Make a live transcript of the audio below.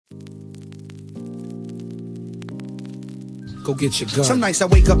Go get your gun. Some nights I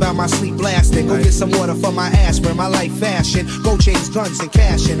wake up out my sleep blasting. Go get some water for my aspirin. My life fashion. Go chase guns and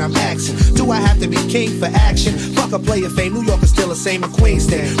cash and I'm asking, do I have to be king for action? Fuck a player fame. New York is still the same in Queens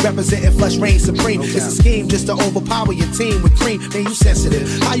then. Representing flush reign supreme. It's a scheme just to overpower your team with cream. Man, you sensitive.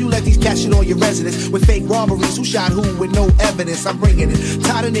 How you let these cats shit on your residence with fake robberies? Who shot who with no evidence? I'm bringing it.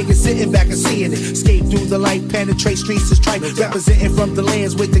 Tired of niggas sitting back and seeing it. Escape through the light, penetrate streets is tripe. Representing from the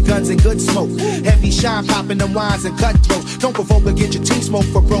lands with the guns and good smoke. Heavy shine popping them wines and cutthroats. Don't provoke or get your team smoke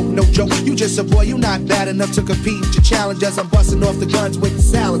for broke, no joke. You just a boy, you not bad enough to compete with your challengers. I'm busting off the guns with the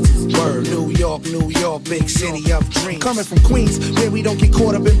silencers. Word, New York, big city of dreams. Coming from Queens, where we don't get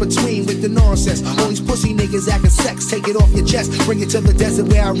caught up in between with the nonsense. All these pussy niggas acting sex, take it off your chest. Bring it to the desert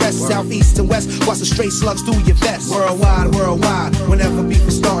where I rest, southeast to west. Watch the straight slugs through your vest. Worldwide, whenever beef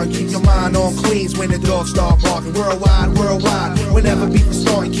is starting, keep your mind on Queens when the dogs start barking. Worldwide, whenever beef is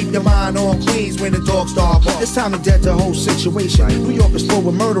starting, keep your mind on Queens when the dogs start barking. It's time to dead the whole situation. New York is full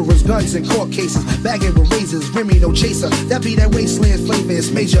of murderers, guns, and court cases. Bagging with razors, Remy no chaser. That be that wasteland flavor,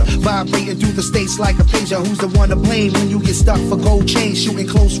 it's major. Vibrating through the states like a pager. Who's the one to blame when you get stuck for gold chains? Shooting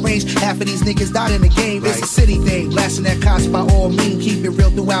close range, half of these niggas died in the game. It's a city thing, blasting that cops by all means. Keep it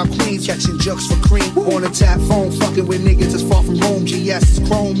real throughout Queens, catching jokes for cream. On a tap phone, fucking with niggas that's far from home. GS is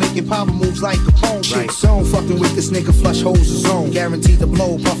chrome, making power moves like Capone. Shit zone, fucking with this nigga, flush holes is zone. Guaranteed to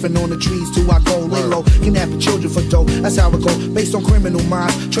blow, puffing on the trees till I go. Lay low, kidnapping children for dough. That's how it go, based on criminal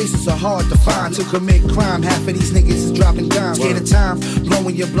minds. Traces are hard to find to commit crime. Half of these niggas is dropping dimes. Scared of time,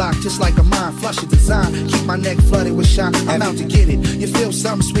 blowing your block just like a mine. Flush a design, keep my neck flooded with shine. I'm out to get it. You feel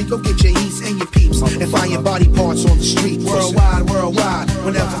something sweet? Go get your eats and your peeps and find your body parts on the street. Worldwide,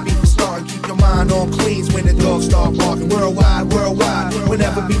 whenever people starting, keep your mind on Queens when the dogs start barking. Worldwide,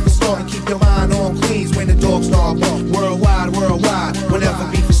 whenever people starting, keep your mind on Queens when the dogs start barking. Worldwide,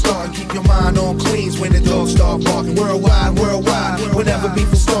 whenever people starting, keep your mind on Queens when the dogs start barking. Worldwide, whenever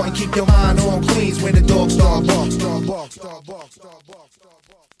people starting, keep your mind on Queens when the dogs start barking.